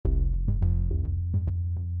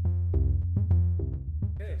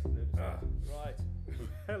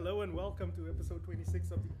Hello and welcome to episode 26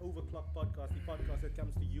 of the Overclock podcast, the podcast that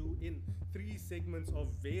comes to you in 3 segments of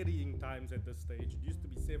varying times at this stage. It used to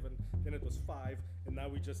be 7, then it was 5, and now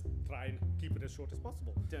we just try and keep it as short as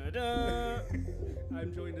possible.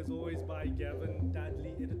 I'm joined as always by Gavin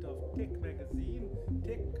Dudley, editor of Tech Magazine,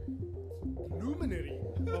 tech luminary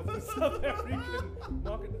of the South African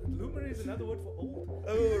market. Luminary is another word for old.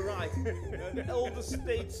 Oh, right. An elder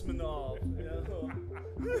statesman of.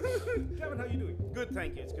 Gavin, how are you doing? Good,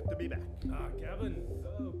 thank you. It's good to be back. Gavin,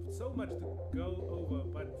 so much to go over,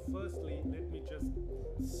 but firstly, let me just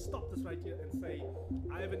stop this right here and say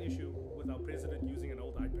I have an issue with our president using an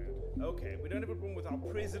old iPad. Okay, we don't have a problem with our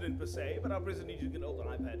president per se, but our president using an old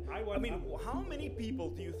iPad. How many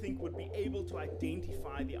people do you think would be able to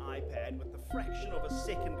identify the iPad with the fraction of a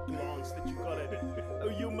second glance that you got at it? Oh,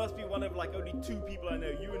 you must be one of like only 2 people I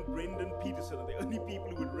know. You and Brendan Peterson are the only people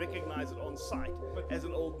who would recognize it on sight as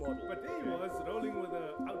an old model. But there he was, rolling with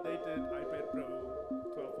an outdated iPad Pro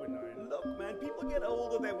 12.9. Look, man, people get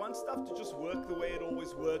older. They want stuff to just work the way it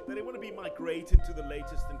always worked. They don't want to be migrated to the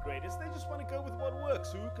latest and greatest. They just want to go with what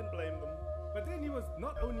works. Who can blame them? But then he was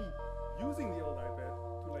not only using the old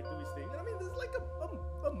iPad to like do his thing. I mean, there's like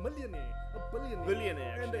a millionaire, a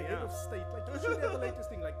billionaire, actually, and a head of state. Like, you should have the latest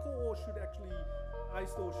thing. Like, Core should actually.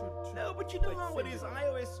 iStore should no, but you know how it is.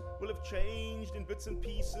 iOS will have changed in bits and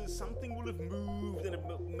pieces. Something will have moved and it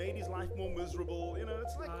made his life more miserable. You know,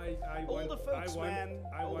 it's like older folks, man.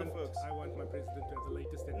 I want my president to have the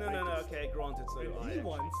latest and greatest. No, okay, granted. So and he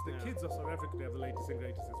wants the kids of South Africa to have the latest and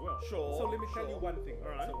greatest as well. Sure. So let me tell you one thing.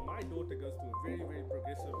 All right. So my daughter goes to a very, very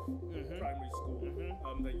progressive primary school.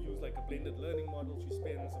 They use like a blended learning model. She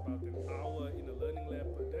spends about an hour in a learning lab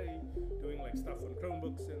per day doing like stuff on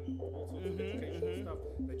Chromebooks and all sorts of educational stuff.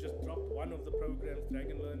 They just dropped one of the programs,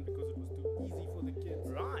 Dragon Learn, because it was too easy for the kids.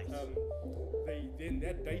 Right. Then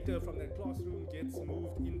that data from that classroom gets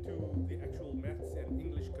moved into the actual maths and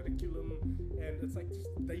English curriculum, and it's like just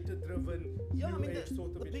data-driven. Yeah, I mean,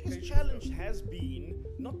 the biggest challenge has been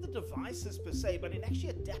not the devices per se, but in actually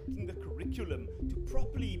adapting the curriculum to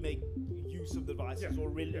properly make use of the devices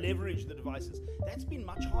or leverage the devices. That's been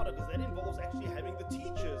much harder because that involves actually having the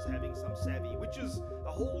teachers having some savvy, which is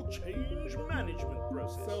a whole change management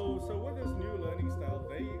process. So with this new learning style,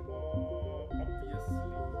 they are obviously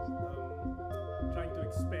trying to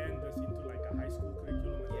expand this into like a high school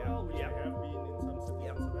curriculum as well, which they have been in some cities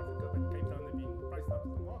in South Africa, but Cape Town they're being priced out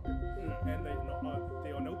of the market, and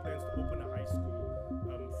there are no plans to open a high school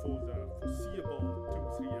for the foreseeable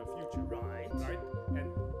 2-3 year future. Right.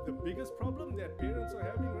 And the biggest problem that parents are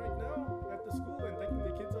having right now at the school and taking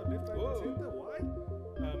their kids out left, right, and center. Why?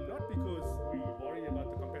 Not because we worry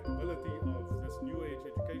about the compatibility of this new age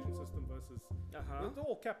education system versus it's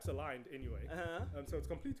all caps aligned anyway. So it's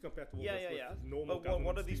completely compatible with normal government.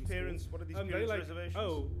 What are these parents? What are these parents' reservations?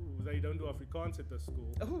 Oh, they don't do Afrikaans at the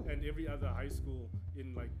school, and every other high school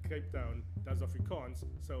in like Cape Town does Afrikaans.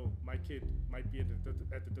 So my kid might be at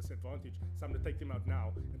a disadvantage. So I'm gonna take them out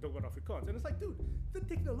now and talk about Afrikaans. And it's like, dude, the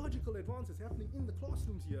technological advances happening in the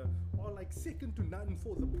classrooms here are like second to none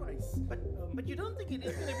for the price. But you don't think it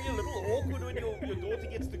is going to be a little awkward when your daughter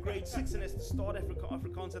gets to grade 6 and has to start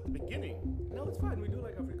Afrikaans at the beginning? No, it's fine. We do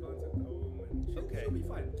like Afrikaans at home, and she'll be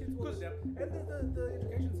fine. Kids will adapt. And the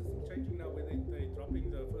education system changing now, where they're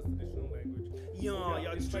dropping the first additional language.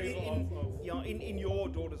 It's true. In your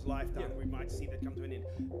daughter's lifetime, we might see that come to an end.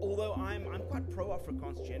 Although I'm quite pro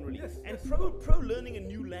Afrikaans generally, pro learning a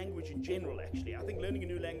new language in general. Actually, I think learning a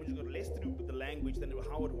new language has got less to do with the language than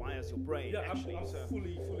how it wires your brain. Yeah, actually, I'm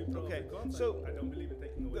fully pro Afrikaans. So I don't believe in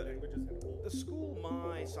taking away languages at all. The school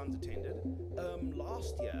my sons attended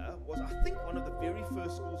last year was, I think, one of the very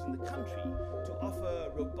first schools in the country to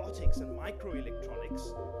offer robotics and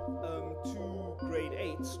microelectronics to grade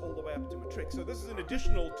 8s all the way up to matric. So this is an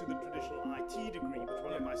additional to the traditional IT degree, which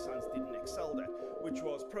one of my sons didn't excel at, which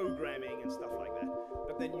was programming and stuff like that.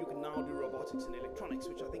 But then you can now do robotics and electronics,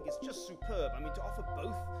 which I think is just superb. I mean, to offer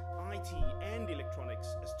both IT and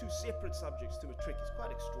electronics as 2 separate subjects to matric is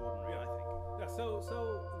quite extraordinary, I think. Yeah, so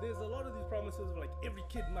there's a lot of these promises of like every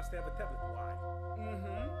kid must have a tablet. Why?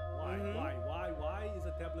 Why is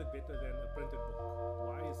a tablet better than a printed book?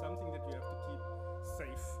 Why is something that you have to keep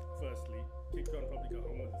safe, firstly? Kids can't probably go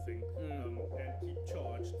home with the thing, and keep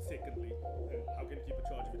charged, secondly. And how can you keep it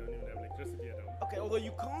charged if you don't even have electricity at home? Okay, although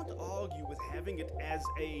you can't argue with having it as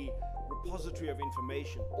a repository of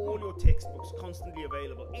information, all your textbooks constantly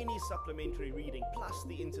available, any supplementary reading, plus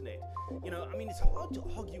the internet. You know, I mean, it's hard to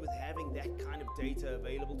argue with having that kind of data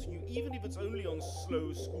available to you, even if it's only on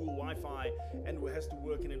slow school Wi-Fi and has to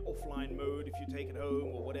work in an offline mode if you take it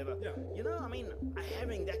home or whatever. Yeah. You know, I mean,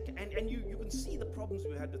 having that, and you can see the problems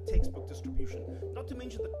we had with textbook distribution, not to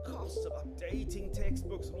mention the costs of updating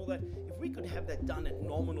textbooks and all that. If we could have that done at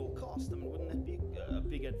nominal cost, I mean, wouldn't that be a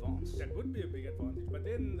big advance? That would be a big advantage, but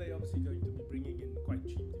then they're obviously going to be bringing in quite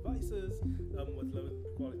cheap devices with low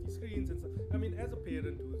quality screens and stuff. I mean, as a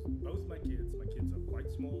parent who's both my kids are quite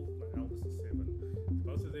small. My eldest is 7.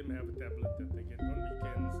 Both of them have a tablet that they get on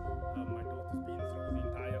weekends. My daughter's been through the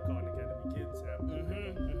entire Khan Academy Kids app.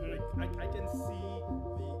 Like I can see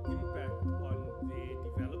the impact on their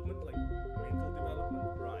development, like mental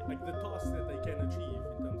development, Right. like the tasks that they can achieve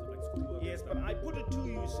in terms of like schoolwork. Yes, but I put it to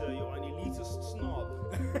you, sir, you're an elitist snob.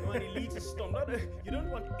 You're an elitist snob. You don't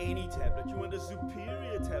want any tablet, you want a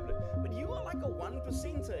superior tablet. But you are like a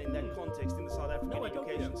 1%er in that context in the South African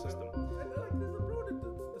education system. And like there's a broader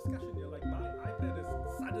discussion here. Like my iPad has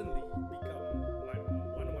suddenly become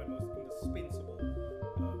one of my most indispensable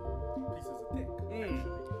pieces of tech.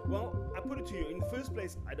 Actually. Well, I put it to you, in the first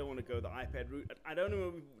place, I don't want to go the iPad route. I don't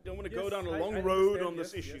want to go Yes, down a I long understand. road on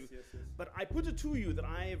this Yes, issue. yes. But I put it to you that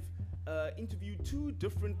I've interviewed 2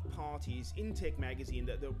 different parties in Tech Magazine,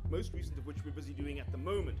 the most recent of which we're busy doing at the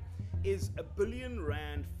moment, is a R1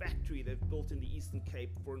 billion factory they've built in the Eastern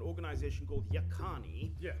Cape for an organization called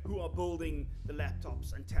Yakani, who are building the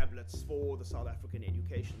laptops and tablets for the South African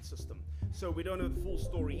education system. So we don't know the full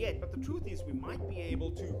story yet, but the truth is we might be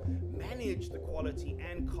able to manage the quality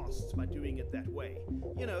and costs by doing it that way.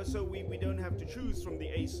 You know, so we don't have to choose from the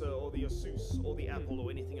Acer or the Asus or the Apple or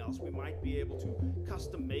anything else. We might be able to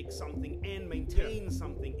custom make something and maintain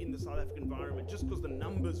something in the South African environment just because the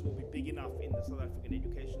numbers will be big enough in the South African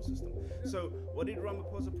education system. So what did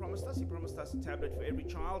Ramaphosa promise us? He promised us a tablet for every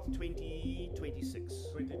child, 2026.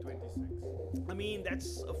 2026. I mean,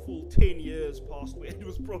 that's a full 10 years past where it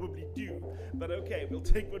was probably due. But okay, we'll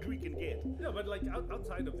take what we can get. Yeah, but like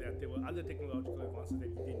outside of that, there were other technological advances that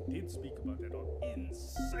he did speak about that are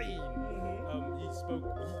insane. He spoke.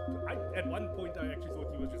 At one point, I actually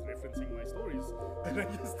thought he was just referencing my stories that I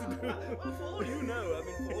used to do. Well, for all you know, I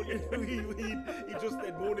mean, for all you know, he just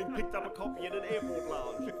that morning picked up a copy at an airport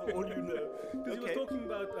lounge. For all you know, Because he was talking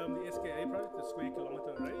about the SKA project, the Square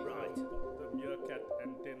Kilometer Array, Right. The meerkat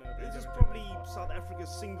antenna. This is probably South Africa's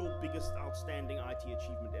single biggest outstanding IT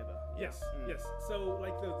achievement ever. Yes, yes. So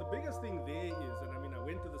like the biggest thing there is, and I mean, I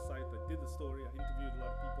went to the site, I did the story, I interviewed a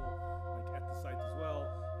lot of people like at the site as well.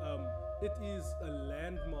 It is a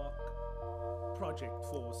landmark project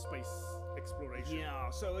for space exploration. Yeah,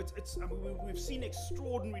 so it's I mean, we've seen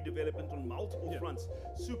extraordinary development on multiple fronts,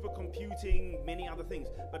 supercomputing, many other things.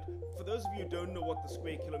 But for those of you who don't know what the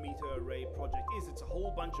Square Kilometer Array project is, it's a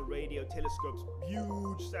whole bunch of radio telescopes,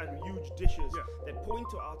 huge dishes that point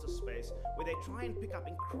to outer space, where they try and pick up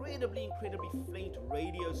incredibly faint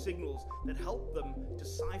radio signals that help them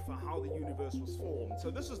decipher how the universe was formed.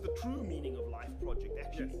 So this is the true meaning of life project,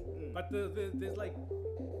 actually. Yes. But there's like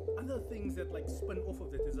other things that like spin off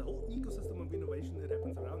of that. There's a whole ecosystem of innovation that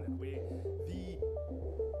happens around it, where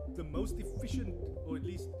the most efficient, or at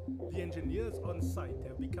least the engineers on site,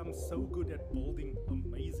 have become so good at building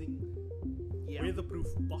amazing weatherproof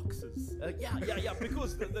boxes.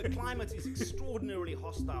 Because the climate is extraordinarily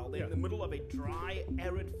hostile. They're in the middle of a dry,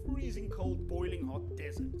 arid, freezing cold, boiling hot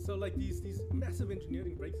desert. So like these massive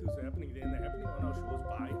engineering breakthroughs are happening there, and they're happening on our shores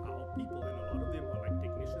by our people, and a lot of them are like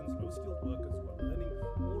technicians, low-skilled workers who are learning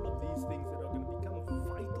all of these things that are going to become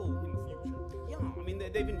vital in the future. Yeah, I mean,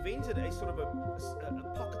 they've invented a sort of a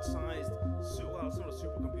pocket-sized, well, it's not a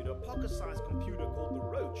supercomputer, a pocket-sized computer called the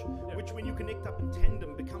Roach, which when you connect up in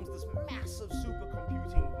tandem becomes this massive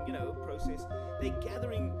supercomputing, process. They're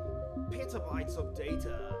gathering petabytes of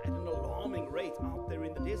data at an alarming rate out there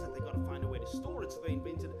in the desert. They've got to find a way to store it, so they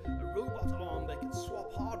invented a robot arm that can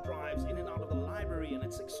swap hard drives in and out of the library, and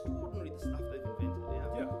it's extraordinary the stuff they've invented.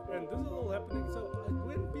 Yeah, and this is all happening. So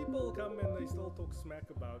when people come and they still talk smack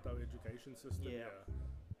about our education system,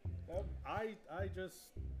 I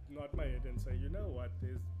just nod my head and say, you know what,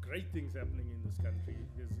 there's great things happening in this country.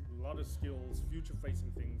 There's a lot of skills,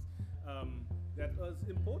 future-facing things that is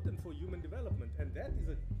important for human development, and that is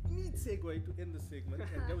a neat segue to end the segment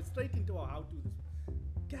and go straight into our how-to.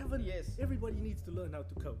 Gavin, everybody needs to learn how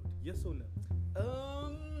to code. Yes or no?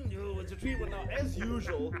 It's a tricky one. Now, as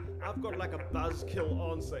usual, I've got like a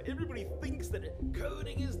buzzkill answer. Everybody thinks that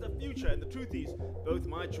coding is the future, and the truth is, both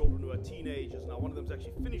my children who are teenagers, now one of them's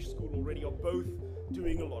actually finished school already, are both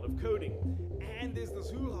doing a lot of coding. And there's this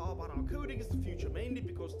hoo-ha about how coding is the future, mainly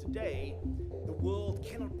because today the world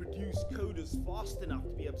cannot produce coders fast enough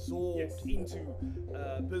to be absorbed into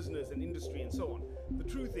business and industry and so on. The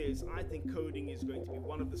truth is, I think coding is going to be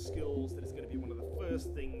one of the skills that is going to be one of the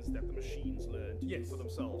first things that the machines learn to do for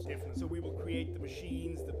themselves. Definitely. So we will create the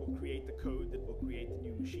machines that will create create the code that will create the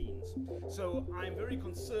new machines. So I'm very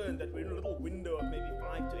concerned that we're in a little window of maybe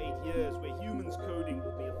 5 to 8 years where humans coding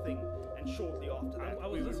will be a thing, and shortly after that, I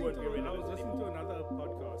was listening to another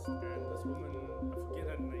podcast, and this woman, I forget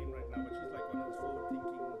her name right now, but she's like one of those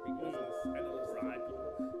forward-thinking big business analysts, right?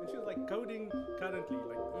 People, and she was like coding currently,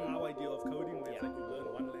 like our idea of coding, where it's like you learn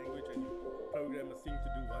one language and you program a thing to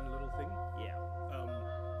do one little thing. Yeah.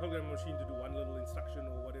 Program a machine to do one little instruction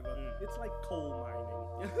or whatever. It's like coal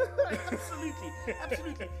mining.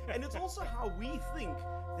 Absolutely. And it's also how we think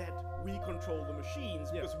that we control the machines,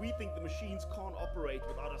 because we think the machines can't operate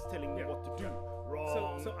without us telling them what to do.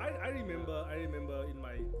 Wrong. So I remember in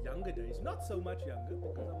my younger days, not so much younger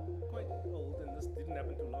because I'm quite old and this didn't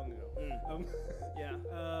happen too long ago.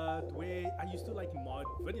 Where I used to like mod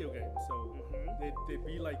video games. So they'd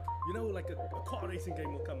be like, like a car racing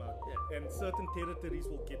game will come out, and certain territories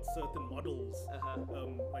will get certain models.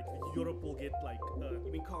 Like Europe will get like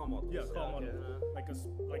you mean car models? Yeah, car models. Like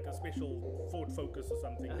a special Ford Focus or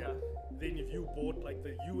something. Then if you bought like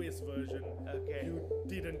the US version, you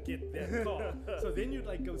didn't get that car. So then you'd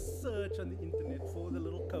like go search on the internet for the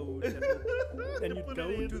little code, and you'd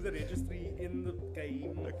go to the registry in the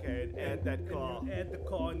game. And add that car. And you add the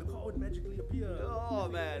car, and the car would magically appear. Oh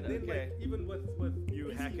man! And then like even with you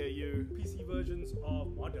PC, hacker, you PC versions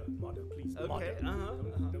of modder, please. Okay.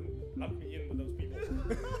 Don't lump me in with those people.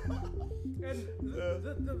 And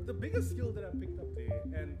the biggest skill that I picked up there,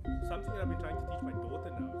 and something that I've been trying to teach my daughter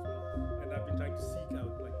now as well, and I've been trying to seek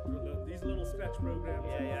out like these little scratch programs,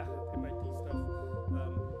 MIT stuff,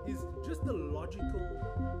 is just the logical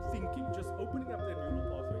thinking, just opening up that neural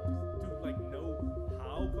pathway to like know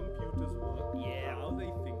how computers work, how they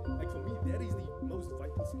think. Like for me, that is the most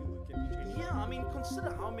vital skill you can teach anyone. Yeah, I mean,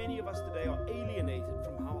 consider how many of us today are alienated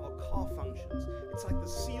from how our car functions. It's like the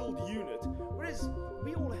sealed unit, whereas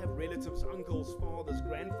we all have relatives, uncles, fathers,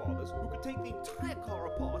 grandfathers who could take the entire car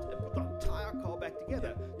apart and put the entire car back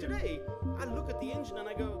together. Today, I look at the engine and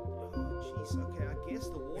I go, oh, jeez, okay, I guess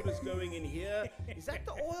the water's going in here. Is that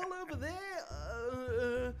the oil over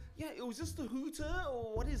there? Was this the hooter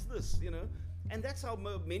or what is this, And that's how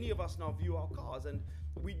many of us now view our cars, and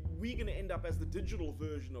we're going to end up as the digital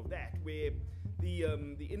version of that, where the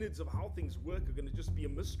innards of how things work are going to just be a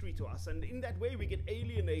mystery to us, and in that way we get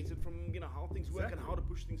alienated from how things work and how to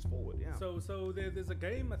push things forward. Yeah. So there's a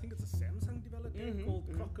game, I think it's a Samsung developed game called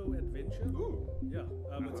Croco Adventure. Ooh. Yeah.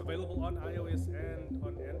 It's available on iOS and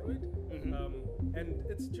on Android. And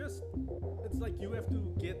it's like you have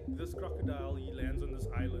to get this crocodile. He lands on this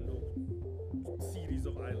island or series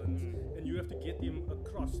of islands, and you have to get him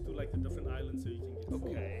across to like the different islands so you can get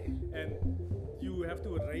food. And you have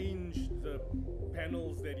to arrange the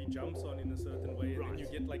panels that he jumps on in a certain way, and then you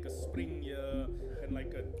get like a spring here and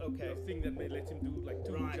like a thing that may let him do like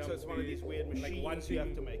two jumps. So it's one of these weird machines like one you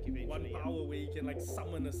have to make eventually. One power where you can like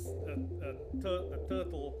summon a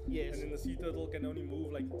turtle, and then the sea turtle can only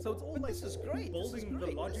move like. So it's all like this is great. Building the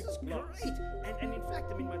logic blocks. Great. And in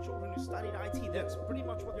fact, I mean, my children who studied IT, that's pretty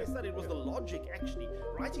much what they studied was the logic. Actually,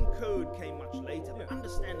 writing code came much later, but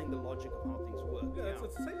understanding the logic of how things work.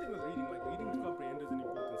 It's the same thing with reading. Like reading to comprehend is an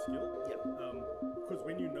important skill. Because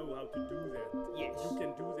when you know how to do that, you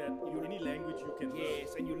can do that in any language you can learn.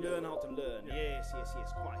 Yes, and you learn how to learn. Yes,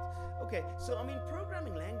 quite. Okay, so I mean,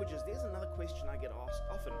 programming languages, there's another question I get asked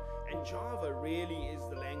often, and Java really is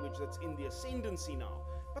the language that's in the ascendancy now.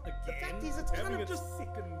 But the fact is, it's kind of just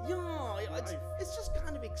it's just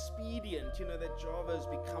kind of expedient, that Java has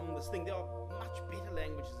become this thing. There are much better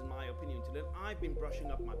languages, in my opinion, to learn. I've been brushing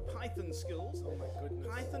up my Python skills. Oh my goodness!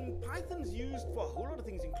 Python's used for a whole lot of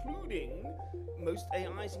things, including most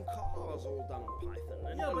AIs in cars are all done on Python,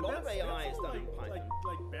 and a lot of AI is done in Python.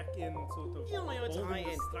 Like back end sort of. It's high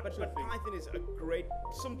end, but Python is a great,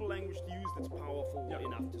 simple language to use that's powerful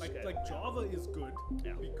enough to scale. Like Java is good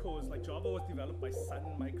because like Java was developed by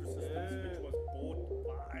Sun Microsystems, which was bought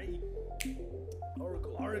by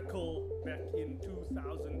Oracle back in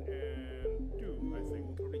 2002, I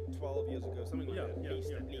think. Probably 12 years ago, something like that. At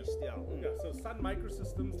least. So Sun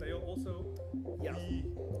Microsystems, they are also the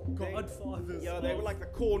godfathers. They were like the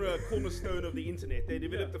cornerstone of the internet. They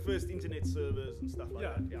developed the first internet servers and stuff like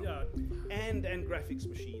that. And graphics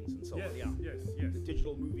machines and so on. Yes.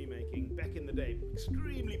 Digital movie making back in the day,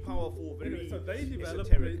 extremely powerful. Very so they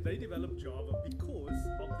developed Java because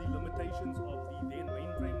of the limitations of the then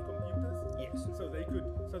mainframe computers. Yes. So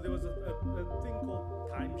there was a thing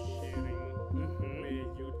called time sharing, where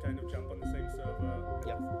you'd kind of jump on the same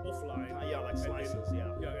server offline. Like slices.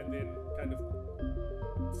 And then kind of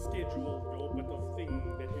schedule your bit of thing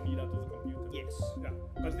that you need out of the computer. Yes.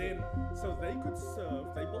 But then, so they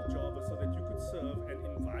built Java so that you could serve an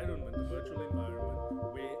environment, a virtual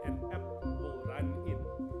environment, where an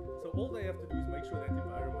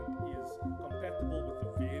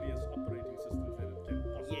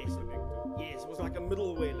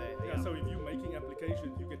middleware layer. Yeah, so if you're making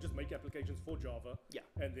applications, you can just make applications for Java. Yeah.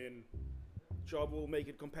 And then Java will make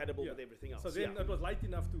it compatible with everything else. So then it was light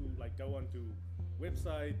enough to like go onto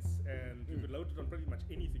websites, and you could load it on pretty much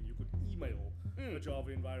anything. You could email a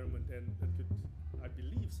Java environment, and it could, I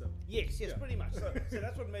believe so. Yes, pretty much. So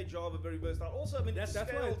that's what made Java very versatile. Also, I mean, that's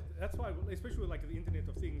why, especially with like the Internet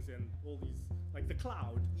of Things and all these, like the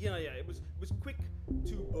cloud. Yeah, it was quick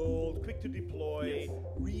to build, quick to deploy,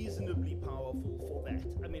 reasonably powerful for that.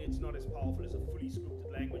 I mean, it's not as powerful as a fully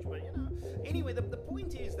scripted language, but Anyway, the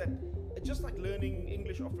point is that just like learning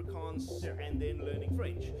English, Afrikaans, and then learning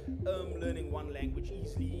French, learning one language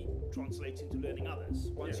easily translates into learning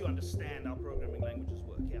others once you understand how programming languages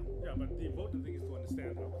work. Yeah, but the important thing is to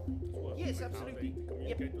understand how computers work. Yes, like absolutely. How they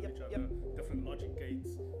communicate with each other, different logic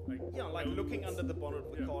gates. Like looking under the bonnet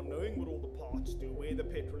of the car, knowing what all the parts do, where the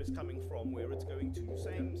petrol is coming from, where it's going to.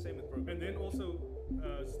 Same with programming. And then also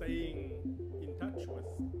staying in touch with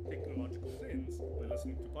technological trends by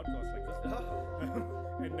listening to podcasts like this one.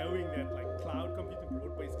 And knowing that like cloud computing,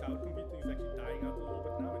 broad-based cloud computing is actually dying out a little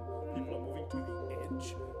bit now, and people are moving to the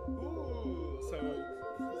edge. Ooh. So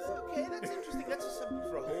okay, that's interesting. That's a subject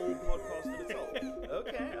for a whole podcast in itself.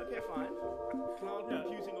 Okay, fine. Cloud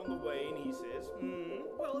computing on the wane, he says.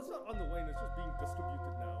 Well, it's not on the wane, it's just being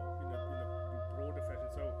distributed now in a broader fashion.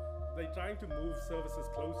 So they're trying to move services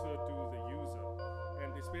closer to the user,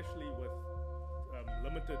 and especially with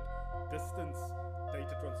limited distance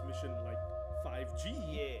data transmission like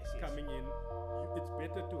 5G coming in, it's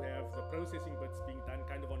better to have the processing bits being done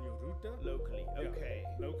kind of on your router. Locally, okay.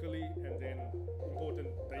 Locally, and then important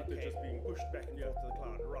data just being pushed back and forth to the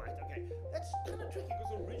cloud. Right, okay. That's kind of tricky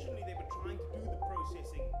because originally they were trying to do the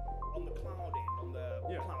processing on the cloud end, on the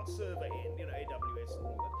cloud server end, AWS and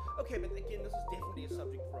all that. Okay, but again, this is definitely a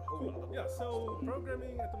subject for a whole other podcast. Yeah, so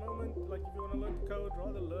programming at the moment, like if you want to learn to code,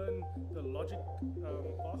 rather learn the logic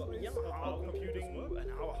pathways of how computing work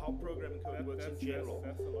and how programming code works in general.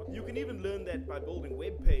 That's a lot. You can even learn that by building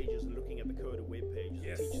web pages and looking at the code of web pages.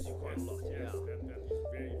 It teaches you quite a lot. Yes, that is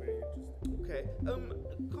very, very interesting. Okay,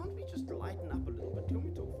 can't we just lighten up a little bit? Can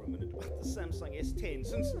we talk for a minute about the Samsung S10?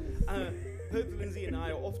 Since both Lindsay and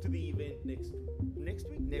I are off to the event next week? Next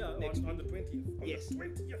on the 20th. Yes. The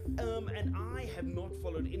 20th. And I have not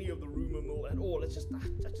followed any of the rumor mill at all. I just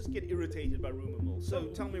get irritated by rumor mill. So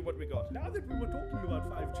tell me what we got. Now that we were talking about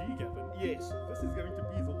 5G, Gavin. Yes. This is going to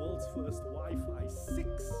be the world's first Wi-Fi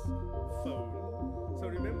 6 phone. So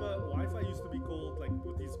remember, Wi-Fi used to be called like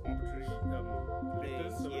with these arbitrary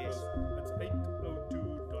letters. So it's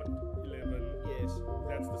 802.11. Yes.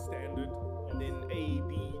 That's the standard. And then A,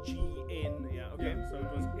 B, G, N. Yeah, okay. Yeah, so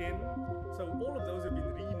it was N. So all of those have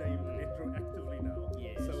been renamed retroactively now.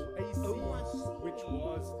 Yes. So AC, which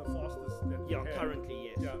was the fastest that we had,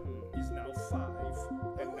 currently, yes. Is now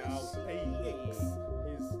 5. And now AX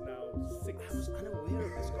is now 6. I was unaware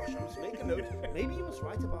of this. Gosh, I must make a note. Maybe you must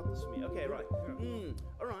write about this for me. Okay, right.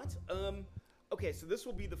 All right. Okay, so this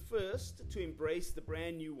will be the first to embrace the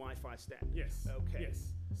brand new Wi-Fi standard. Yes. Okay.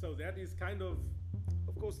 Yes. So that is kind of...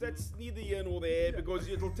 Of course, that's neither here nor there because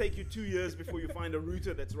it'll take you 2 years before you find a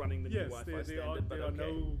router that's running the new Wi-Fi standard. There are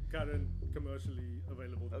no current commercially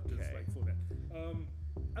available routers like for that.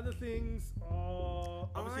 Other things are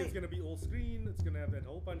obviously it's going to be all screen. It's going to have that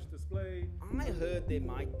whole punch display. I heard there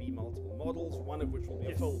might be multiple models, one of which will be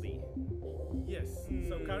a foldy. Yes.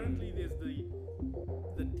 So currently there's the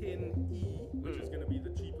 10E, which is going to be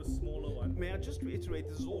the cheapest, smaller one. May I just reiterate,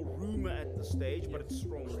 this is all rumor at this stage, but it's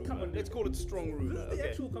strong rumor. Let's call it strong rumor. This is the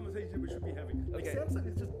actual conversation we should be having. Like Samsung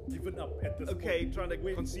has just given up at this point. Trying to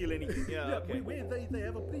conceal anything. Where they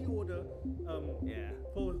have a pre-order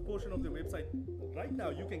portion of their website. Right now,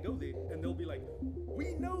 you can go there and they'll be like,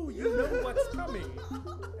 we know you know what's coming.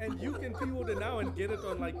 And you can pre-order now and get it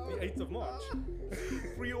on like the 8th of March.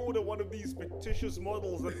 Pre-order one of these fictitious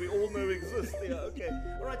models that we all know exist. Okay.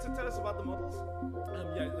 All right, so tell us about the models. It's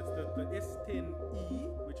the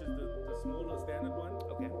S10E, which is the smaller standard one.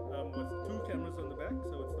 Okay. With 2 cameras on the back,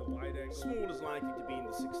 so it's the wide angle. Small is likely to be in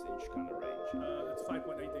the 6-inch kind of range. It's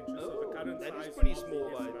 5.8 inches, so the current size is pretty small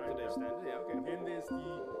by today's standard. Yeah, okay. Then there's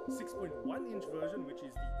the 6.1-inch version, which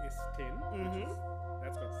is the S10.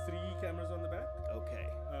 That's got 3 cameras on the back. Okay.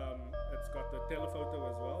 It's got the telephoto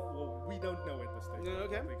as well. Well, we don't know at this stage.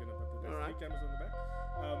 Okay. They're gonna put there's 3 cameras on the back.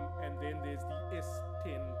 And then there's the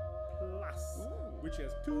S10 Plus, which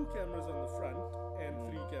has 2 cameras on the front and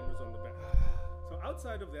 3 cameras on the back. So So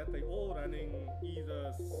outside of that, they're all running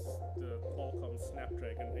either the Qualcomm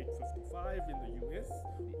Snapdragon 855 in the US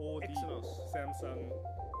or the Exynos. Samsung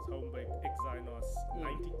home-baked Exynos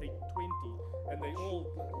 9820, and they all,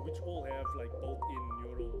 which all have like built-in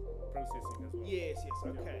neural processing as well. Yes,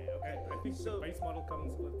 okay. And I think the base model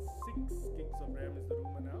comes with 6 gigs of RAM is the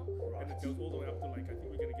rumor now, and it goes all the way up to like, I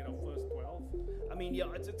think we're going to get our first 12. I mean,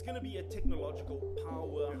 yeah, it's going to be a technological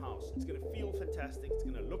powerhouse. It's going to feel fantastic. It's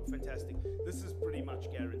going to look fantastic. This is pretty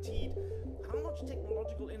much guaranteed. How much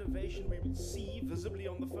technological innovation we will see visibly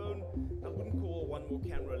on the phone, I wouldn't call one more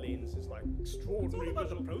camera lens is like extraordinary. It's all about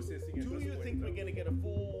the processing. Do you think we're going to get a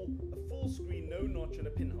full screen, no notch and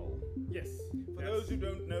a pinhole? Yes. For those who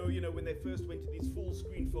don't know, when they first went to these full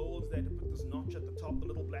screen folds, they had to put this notch at the top, the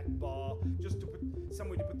little black bar, just to put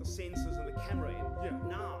somewhere to put the sensors and the camera in. Yeah.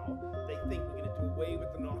 Now they think we're going to do away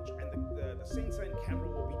with the notch, and the sensor and camera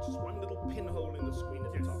will be just one little pinhole in the screen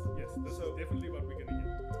at the top. Yes, this is definitely what we're going to get.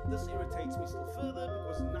 This irritates me still further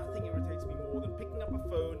because nothing irritates me more than picking up a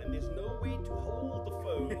phone and there's no way to hold the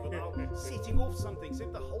phone without setting off something. So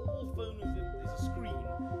if the whole phone is a screen,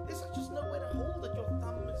 there's just no way to hold it. Your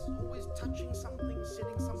thumb is always touching something,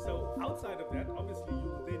 setting something. So outside of that, obviously you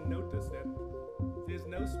will then notice that there's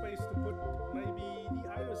no space to put maybe the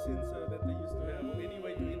iris sensor that they used to have, or any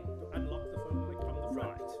way to unlock the phone like from the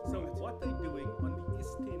front. So what they're doing on the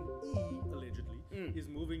S10e allegedly is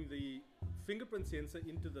moving the fingerprint sensor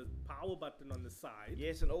into the power button on the side.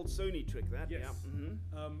 Yes, an old Sony trick that. Yes.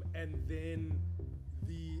 Yeah. And then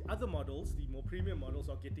the other models, the more premium models,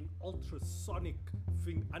 are getting ultrasonic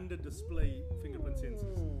under display fingerprint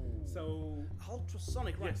sensors. So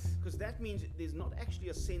ultrasonic, right? Because that means there's not actually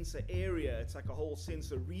a sensor area. It's like a whole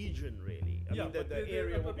sensor region, really. I mean, the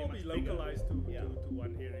area will be much localized to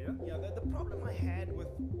one area. Yeah. The problem I had with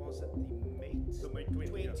the Mate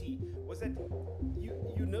 20 was that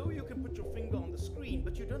you can put your finger on the screen,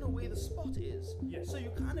 but you don't know where the spot is. Yes. So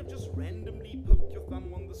you kind of just randomly poke your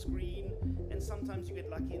thumb on the screen, and sometimes you get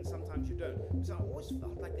lucky and sometimes you don't. So I always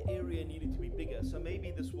felt like the area needed to be bigger. So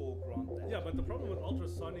maybe this will grant that. Yeah, but the problem with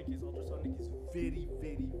ultrasonic is very,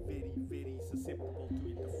 very, very, very susceptible to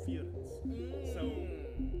interference. So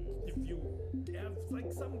if you have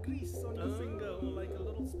like some grease on your finger or like a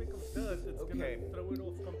little speck of dirt, it's gonna throw it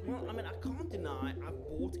off completely. Well, I mean, I can't deny I've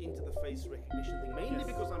bought into the face recognition thing, mainly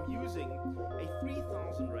because I'm using a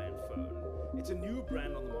 3,000 Rand phone. It's a new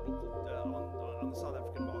brand on the model called, on the South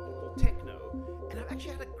African market called Techno, and I've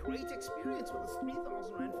actually had a great experience with this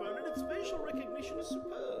 3,000 Rand phone, and its facial recognition is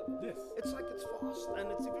superb. Yes. It's like it's fast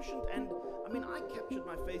and it's efficient, and I mean, I captured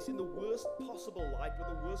my face in the worst possible light with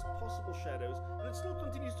the worst possible shadows, and it still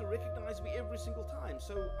continues to recognize me every single time.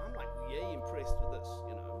 So I'm like, yay, impressed with this,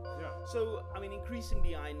 Yeah. So, I mean,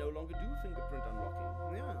 increasingly, I no longer do fingerprint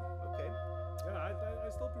unlocking. Yeah, okay. Yeah, I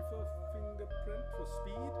still prefer fingerprint for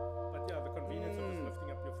speed, but yeah, the convenience of just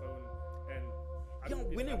lifting up your phone and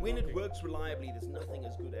when it works reliably, there's nothing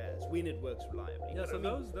as good as when it works reliably. Yeah, so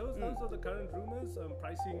those are the current rumors.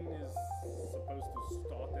 Pricing is supposed to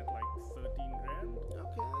start at like 13 Rand. Okay,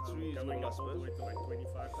 that's reasonable. Going up all the way to like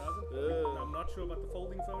 25,000. I'm not sure about the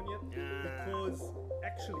folding phone yet because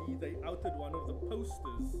actually they outed one of the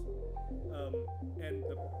posters.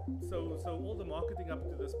 So all the marketing up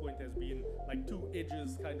to this point has been like two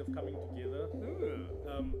edges kind of coming together.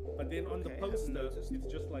 But then on the poster, it's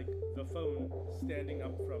just like the phone standing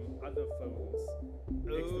up from other phones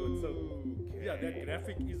next to it. So yeah, that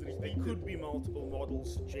graphic is repeated. There could be multiple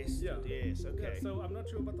models suggested. Yeah. Yes. Okay. Yeah, so I'm not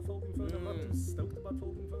sure about the folding phone. I'm not too stoked about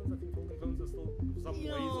folding phones. I think folding phones are still some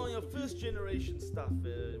ways off. Yeah, first generation stuff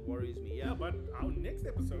worries me. Yeah, but our next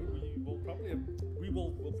episode we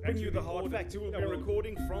will bring you the hard facts. We will be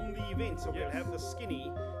recording from the event, so we'll have the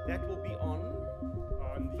skinny. That will be on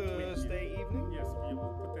Thursday evening. Yes, we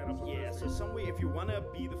will put that up. Yeah, so somewhere, if you want to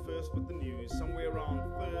be the first with the news, somewhere around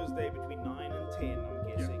Thursday between 9 and 10, I'm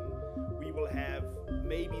guessing, we will have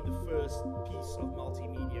maybe the first piece of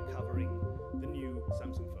multimedia covering the new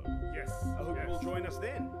Samsung phone. Yes. I hope you will join us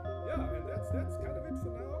then. Yeah, and that's kind of it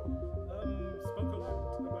for now. Spoke a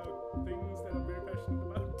lot about things that I'm very passionate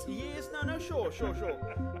about. Yes, sure.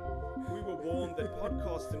 We were warned that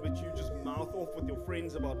podcasts in which you just mouth off with your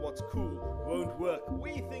friends about what's cool won't work.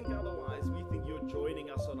 We think otherwise. We think you're joining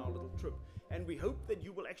us on our little trip. And we hope that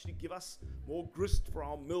you will actually give us more grist for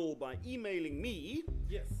our mill by emailing me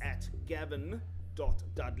at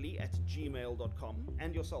gavin.dudley@gmail.com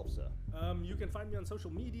and yourself, sir. You can find me on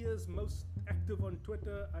social medias, most active on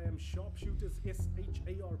Twitter. I am Sharpshooters,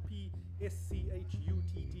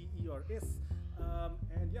 SharpSchutters.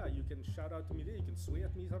 And yeah, you can shout out to me there. You can swear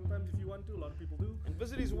at me sometimes if you want to. A lot of people do. And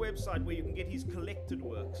visit his website where you can get his collected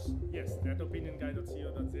works. Yes,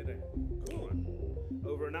 thatopinionguy.co.za. Cool.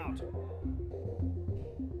 Over and out.